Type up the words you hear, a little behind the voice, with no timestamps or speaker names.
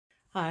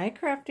Hi,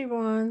 crafty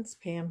ones.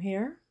 Pam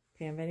here.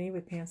 Pam Vinny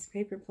with Pam's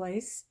Paper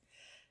Place.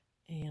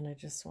 And I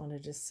just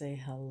wanted to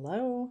say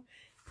hello.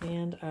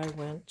 And I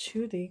went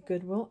to the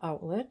Goodwill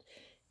Outlet.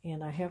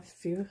 And I have a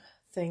few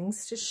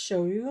things to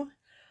show you.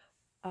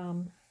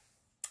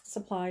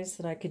 Supplies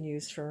that I can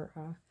use for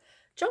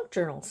junk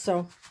journals.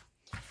 So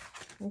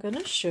I'm going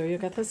to show you. I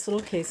got this little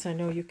case. I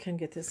know you can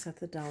get this at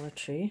the Dollar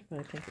Tree,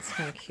 but I think it's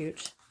kind of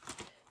cute.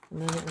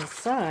 And then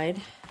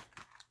inside,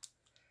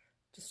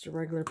 just a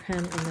regular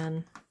pen, and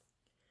then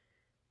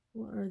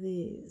what are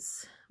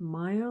these?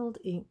 Mild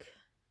ink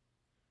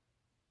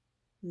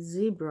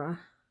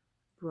zebra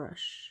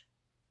brush.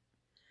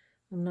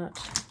 I'm not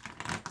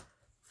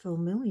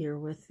familiar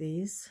with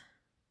these.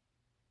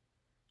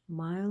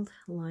 Mild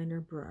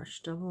liner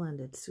brush,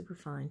 double-ended, super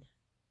fine.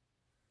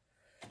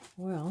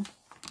 Well,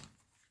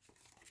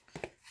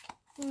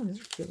 oh, these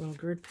are cute little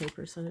grid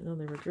papers. I didn't know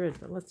they were grid,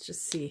 but let's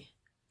just see.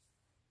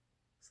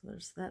 So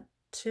there's that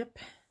tip.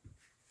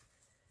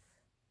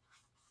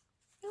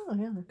 Oh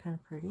yeah, they're kind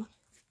of pretty.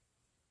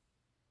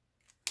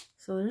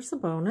 So there's the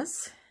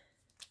bonus.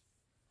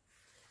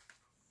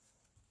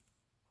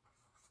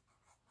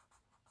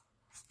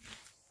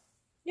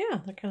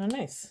 Yeah, they're kind of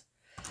nice.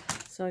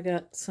 So I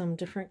got some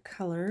different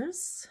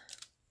colors.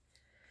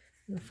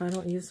 And if I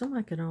don't use them,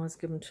 I can always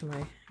give them to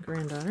my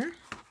granddaughter.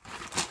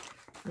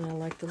 And I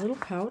like the little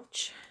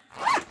pouch.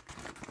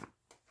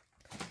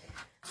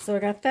 So I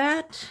got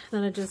that.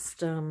 Then I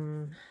just,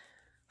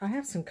 I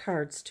have some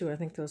cards too. I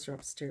think those are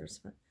upstairs.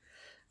 But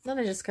then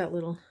I just got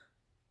little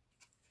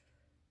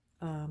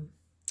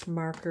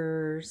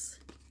markers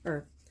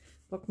or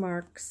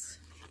bookmarks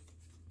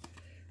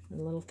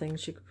and little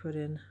things you could put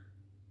in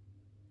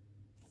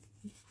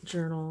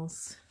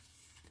journals.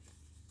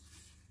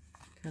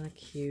 Kind of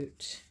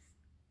cute.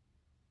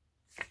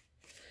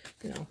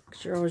 You know,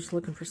 because you're always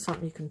looking for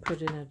something you can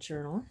put in a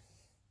journal.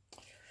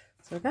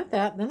 So I got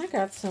that. Then I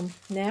got some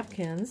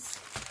napkins.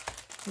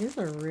 These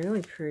are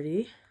really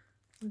pretty.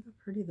 Look how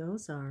pretty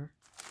those are.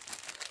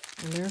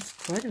 And there's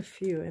quite a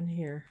few in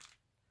here.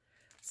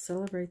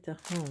 Celebrate the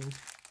home.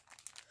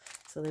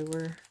 So they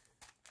were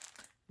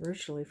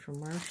originally from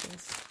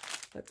Marshall's.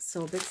 But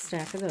so a big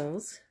stack of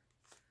those.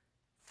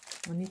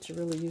 I need to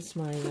really use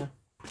my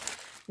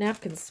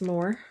napkins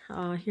more.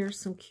 Here's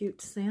some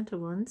cute Santa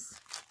ones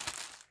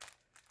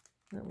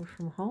that were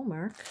from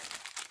Hallmark.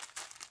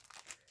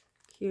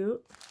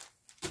 Cute.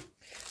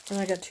 And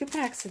I got 2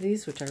 packs of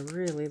these, which I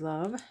really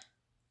love.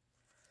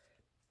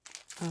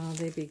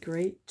 They'd be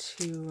great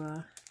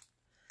to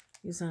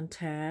use on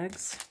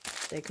tags.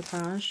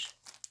 Decoupage.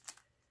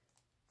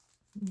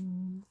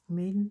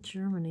 Made in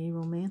Germany,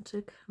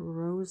 Romantic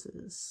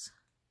Roses.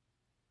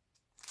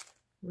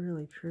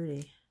 Really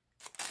pretty.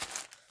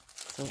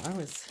 So I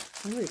was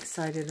really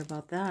excited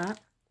about that.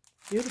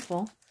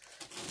 Beautiful.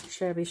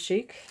 Shabby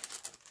chic.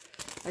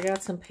 I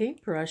got some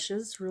paint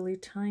brushes, really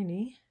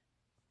tiny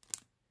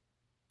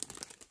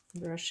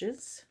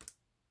brushes.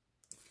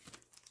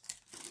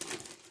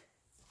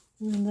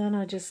 And then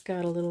I just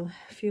got a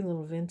few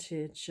little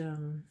vintage,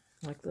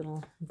 like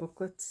little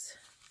booklets,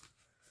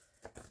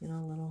 you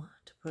know, little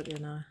to put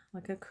in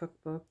like a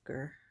cookbook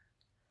or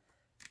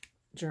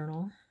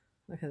journal.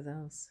 Look at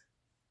those.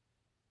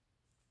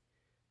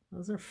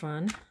 Those are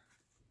fun.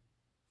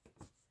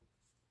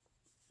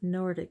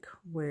 Nordic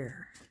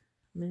Wear,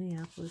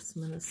 Minneapolis,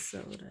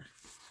 Minnesota.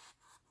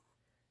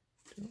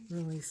 Don't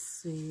really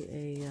see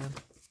a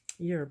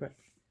year, but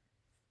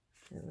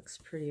it looks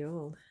pretty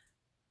old.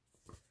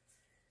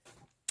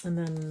 And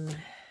then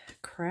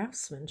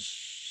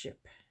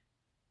craftsmanship.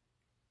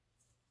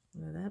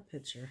 Look at that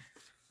picture.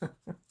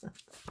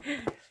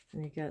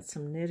 And you got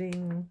some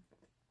knitting.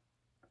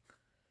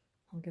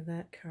 Look at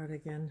that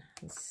cardigan.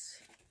 This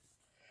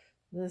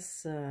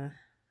looks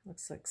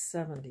like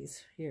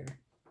 70s here.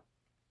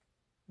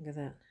 Look at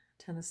that.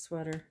 Tennis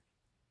sweater.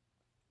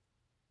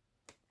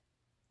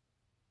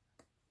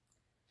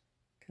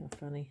 Kind of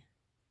funny.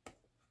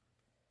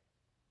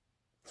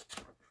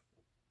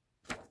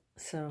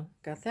 So,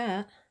 got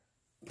that.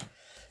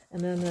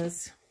 And then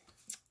there's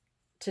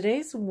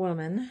Today's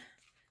Woman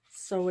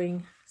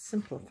Sewing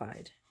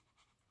Simplified.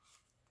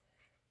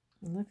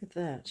 And look at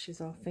that. She's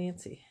all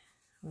fancy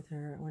with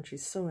her when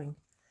she's sewing.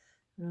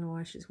 I don't know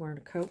why she's wearing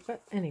a coat,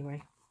 but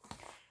anyway.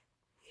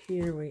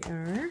 Here we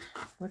are.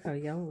 Look how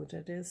yellow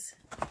it is.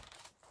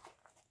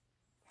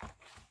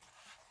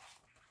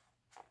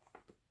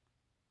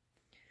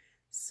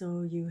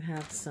 So you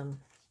have some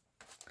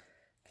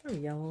kind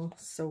of yellow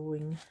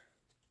sewing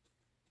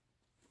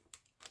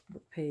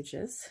book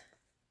pages.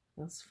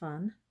 That's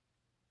fun.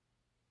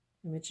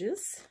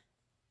 Images.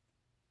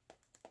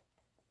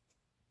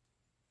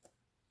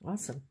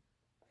 Awesome.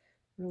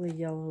 Really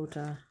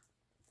yellowed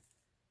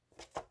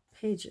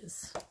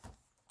pages.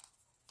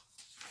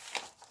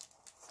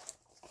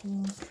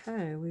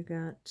 Okay, we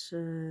got,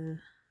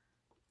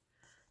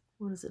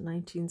 what is it,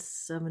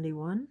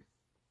 1971?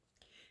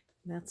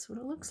 That's what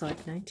it looks like,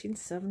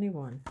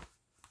 1971.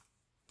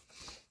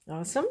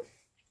 Awesome.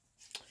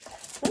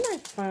 Then I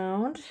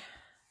found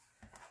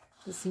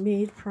this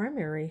Mead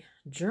Primary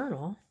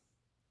Journal.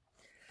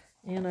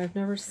 And I've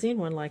never seen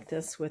one like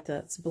this with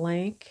it's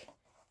blank.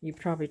 You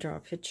probably draw a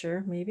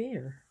picture, maybe,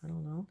 or I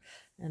don't know.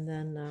 And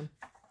then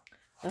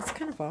that's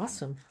kind of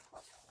awesome.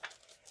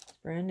 It's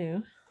brand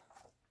new.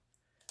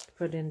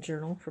 Put in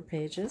journal for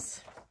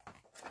pages.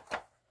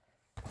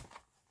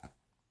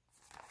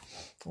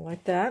 I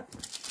like that.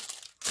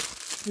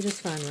 You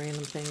just find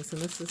random things.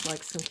 And this is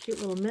like some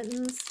cute little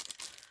mittens.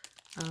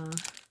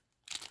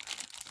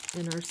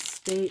 In our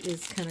state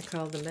is kind of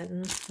called the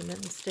mitten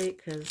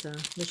state, because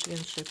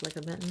Michigan's shaped like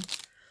a mitten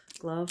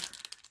glove.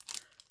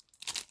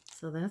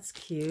 So that's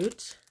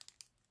cute.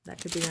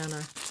 That could be on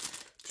a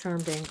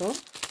charm dangle.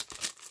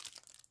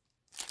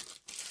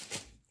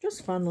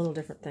 Just fun little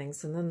different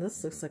things. And then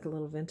this looks like a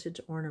little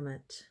vintage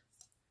ornament.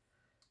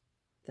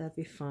 That'd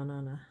be fun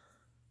on a,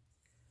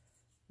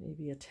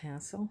 maybe a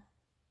tassel.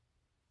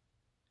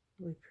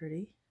 Really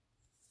pretty.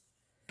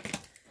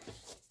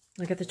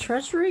 I got the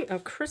Treasury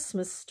of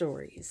Christmas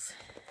Stories.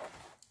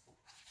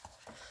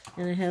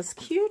 And it has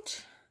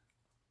cute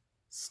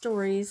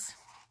stories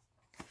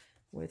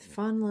with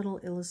fun little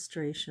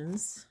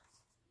illustrations.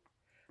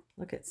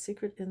 Look at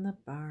Secret in the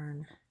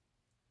Barn.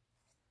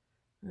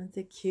 Aren't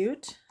they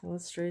cute?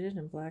 Illustrated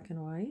in black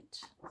and white.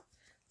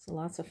 So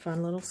lots of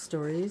fun little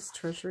stories.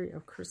 Treasury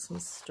of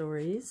Christmas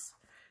Stories,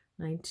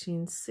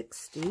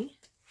 1960.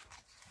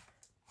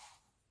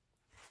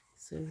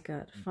 So we've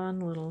got fun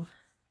little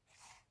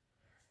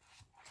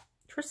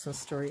Christmas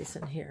stories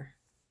in here.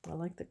 I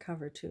like the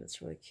cover too.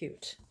 It's really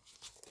cute.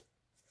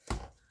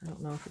 I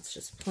don't know if it's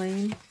just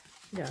plain.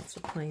 Yeah, it's a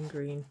plain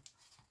green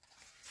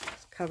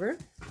cover.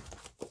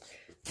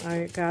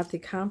 I got the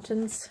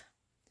Compton's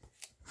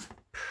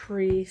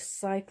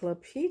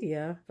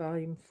Pre-Cyclopedia,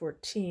 Volume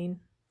 14,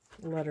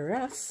 letter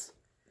S.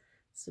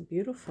 It's a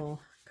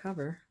beautiful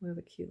cover with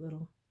a cute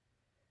little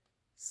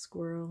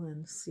squirrel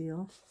and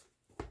seal.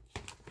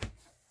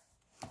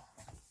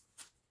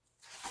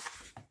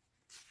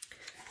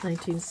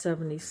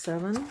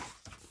 $1977.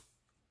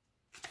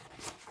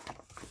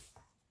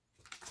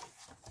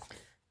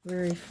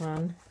 Very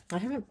fun. I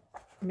haven't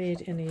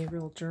made any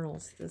real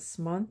journals this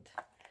month.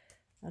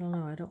 I don't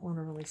know. I don't want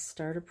to really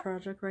start a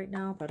project right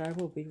now, but I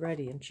will be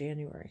ready in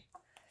January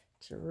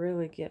to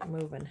really get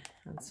moving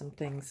on some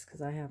things,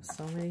 because I have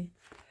so many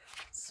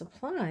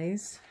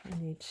supplies I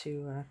need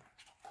to,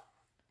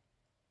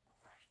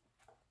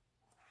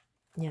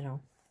 you know,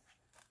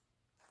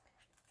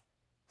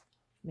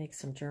 make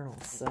some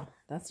journals. So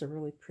that's a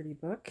really pretty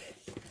book.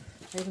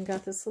 I even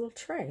got this little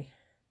tray.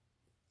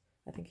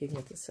 I think you can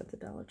get this at the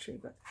Dollar Tree,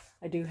 but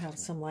I do have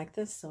some like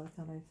this, so I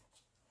thought I'd,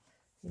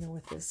 you know,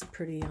 with this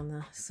pretty on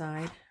the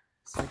side.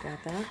 So I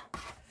got that.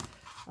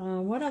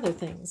 What other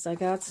things? I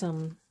got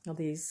some of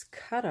these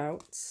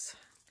cutouts.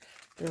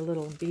 They're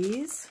little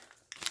bees.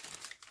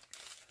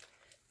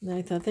 And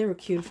I thought they were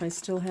cute if I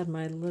still had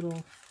my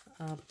little,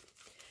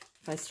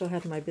 if I still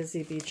had my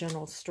Busy Bee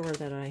general store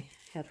that I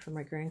had for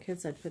my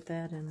grandkids, I'd put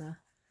that in the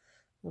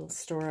little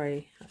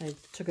store. I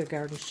took a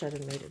garden shed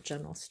and made a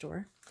general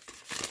store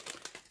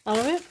out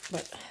of it,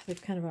 but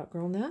they've kind of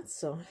outgrown that,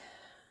 so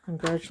I'm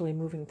gradually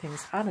moving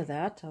things out of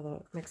that, although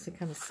it makes me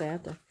kind of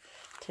sad to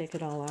take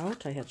it all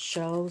out. I had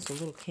shelves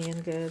of little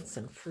canned goods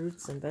and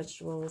fruits and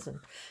vegetables and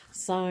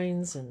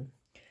signs and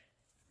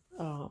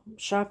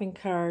shopping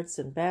carts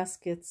and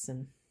baskets,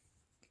 and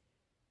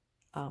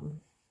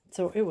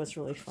so it was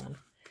really fun.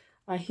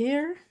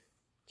 Here,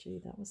 gee,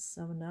 that was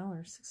 $7,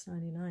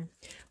 $6.99,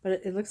 but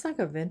it looks like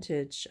a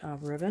vintage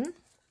ribbon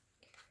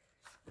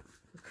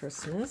for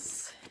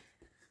Christmas.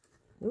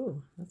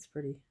 Ooh, that's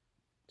pretty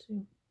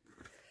too.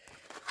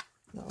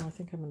 Oh, I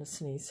think I'm going to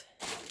sneeze.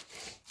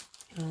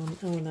 Oh,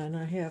 and then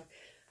I have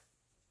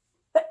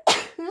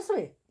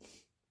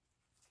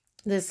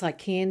this like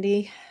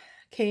candy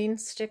cane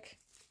stick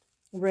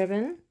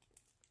ribbon.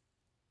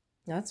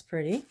 That's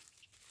pretty.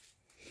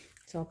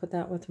 So I'll put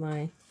that with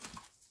my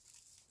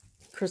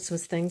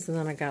Christmas things. And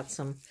then I got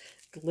some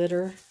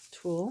glitter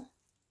tulle.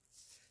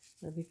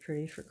 That'd be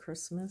pretty for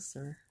Christmas.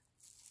 Or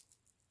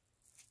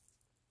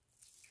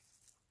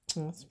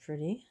oh, that's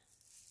pretty.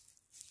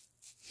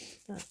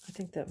 I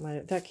think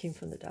that came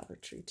from the Dollar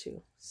Tree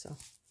too. So,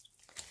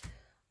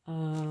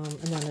 and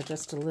then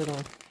just a little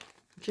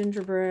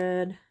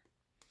gingerbread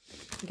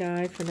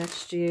guy for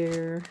next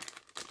year.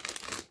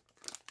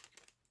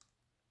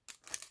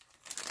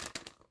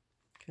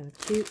 Kind of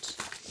cute.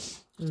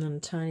 And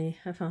then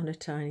I found a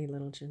tiny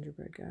little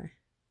gingerbread guy.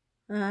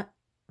 Look at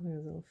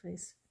his little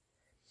face.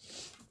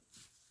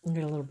 I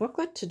got a little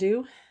booklet to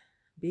do.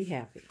 Be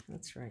happy.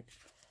 That's right.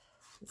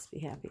 Let's be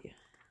happy.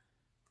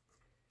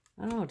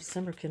 I don't know,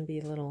 December can be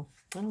a little,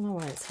 I don't know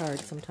why it's hard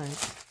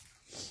sometimes.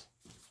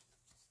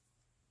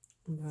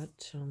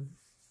 But,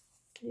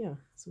 yeah,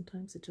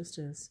 sometimes it just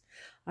is.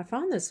 I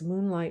found this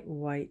Moonlight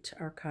White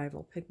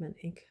Archival Pigment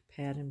Ink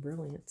Pad in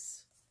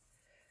Brilliance.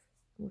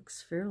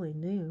 Looks fairly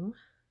new.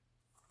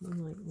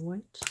 Moonlight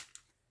White.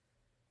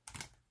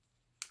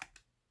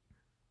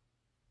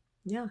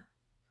 Yeah.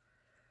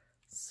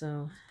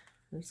 So,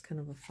 there's kind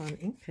of a fun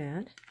ink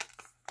pad.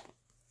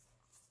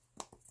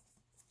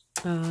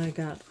 I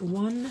got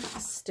one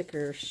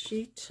sticker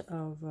sheet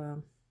of,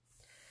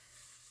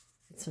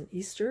 it's an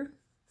Easter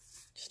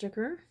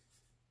sticker.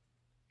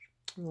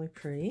 Really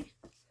pretty.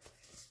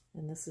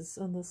 And this is,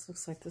 oh, this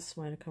looks like this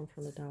might have come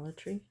from the Dollar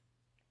Tree.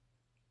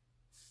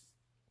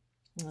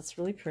 And that's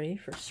really pretty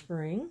for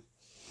spring.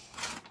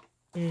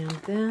 And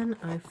then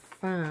I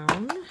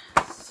found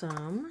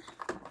some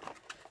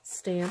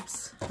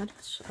stamps.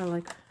 I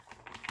like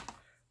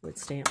wood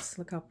stamps.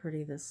 Look how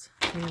pretty this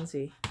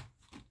pansy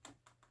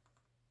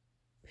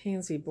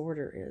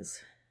border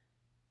is.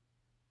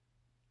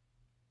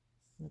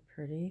 Isn't it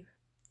pretty?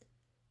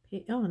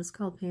 Oh, and it's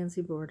called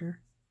Pansy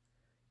Border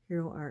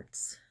Hero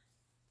Arts.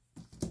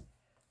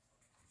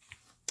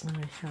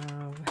 I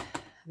have,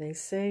 they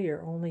say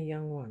you're only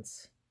young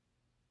once.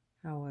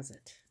 How was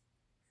it?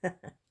 Kind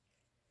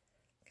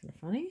of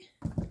funny.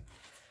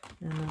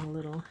 And then a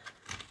little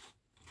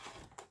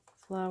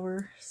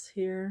flowers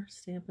here,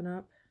 Stampin'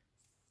 Up.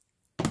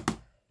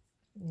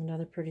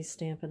 Another pretty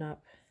Stampin'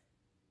 Up.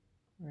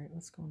 All right,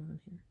 what's going on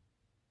here?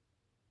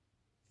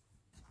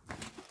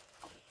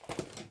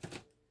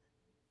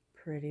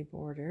 Pretty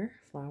border,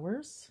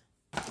 flowers.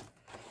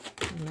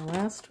 And the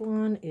last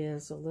one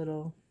is a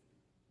little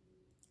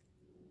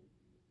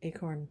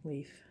acorn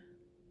leaf,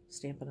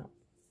 Stampin' Up.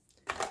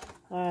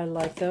 I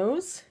like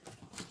those.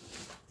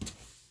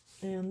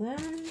 And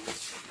then,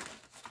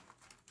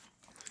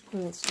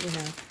 what else do we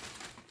have?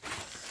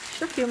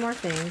 Just a few more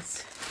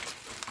things.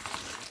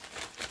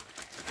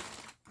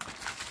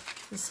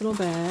 This little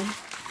bag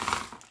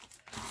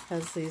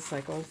has these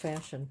like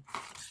old-fashioned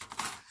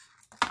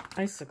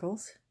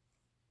icicles.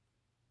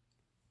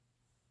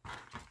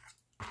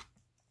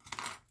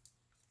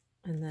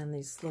 And then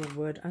these little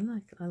wood, I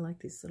like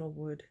these little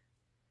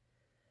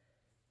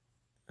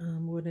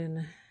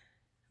wooden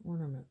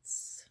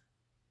ornaments.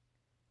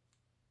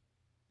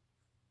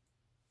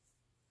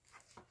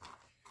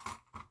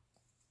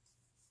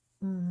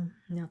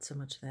 Not so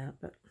much that,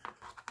 but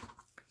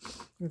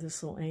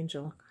this little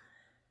angel.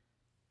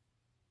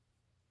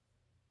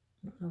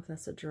 I don't know if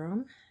that's a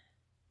drum.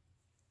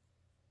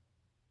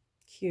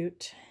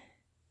 Cute.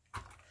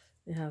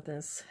 They have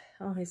this.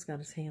 Oh, he's got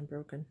his hand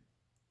broken.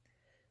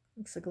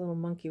 Looks like a little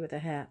monkey with a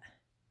hat.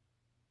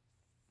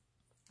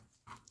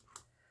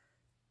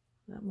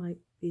 That might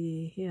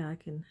be, yeah, I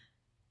can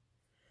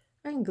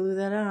glue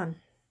that on.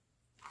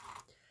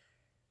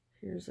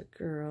 Here's a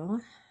girl.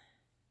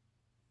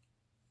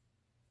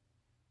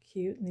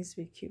 Cute. Needs to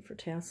be cute for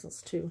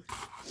tassels too.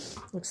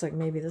 Looks like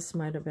maybe this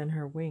might have been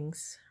her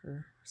wings,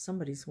 or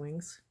somebody's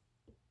wings.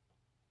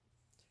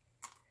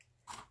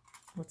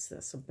 What's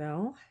this? A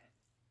bell?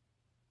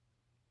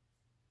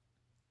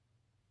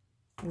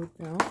 Wood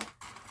bell.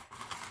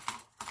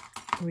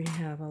 We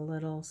have a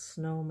little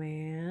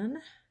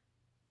snowman.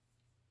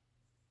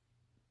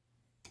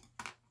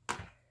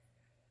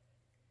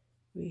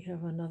 We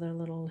have another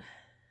little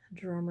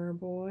drummer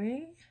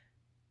boy.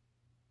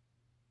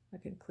 I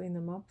can clean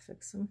them up,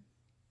 fix them.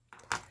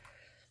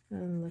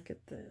 And look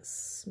at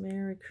this.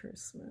 Merry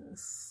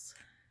Christmas.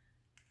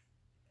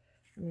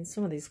 I mean,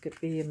 some of these could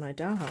be in my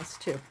dollhouse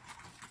too.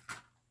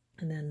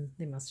 And then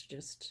they must have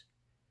just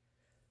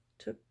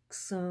took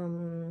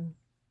some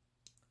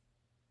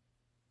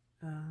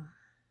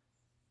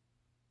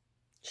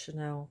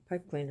Chanel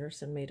pipe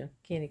cleaners and made a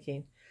candy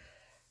cane.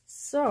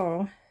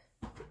 So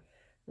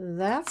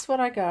that's what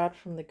I got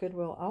from the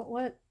Goodwill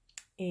Outlet.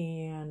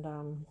 And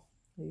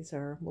these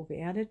will be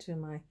added to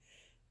my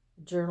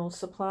journal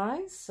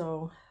supplies.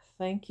 So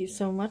thank you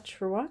so much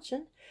for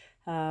watching.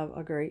 Have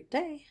a great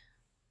day.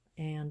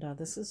 And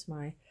this is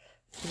my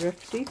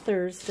Thrifty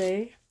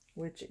Thursday,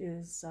 which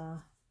is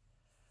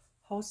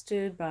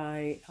hosted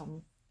by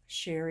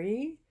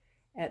Sheree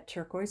at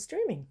Turquoise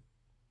Dreaming.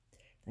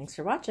 Thanks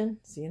for watching.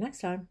 See you next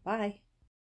time. Bye.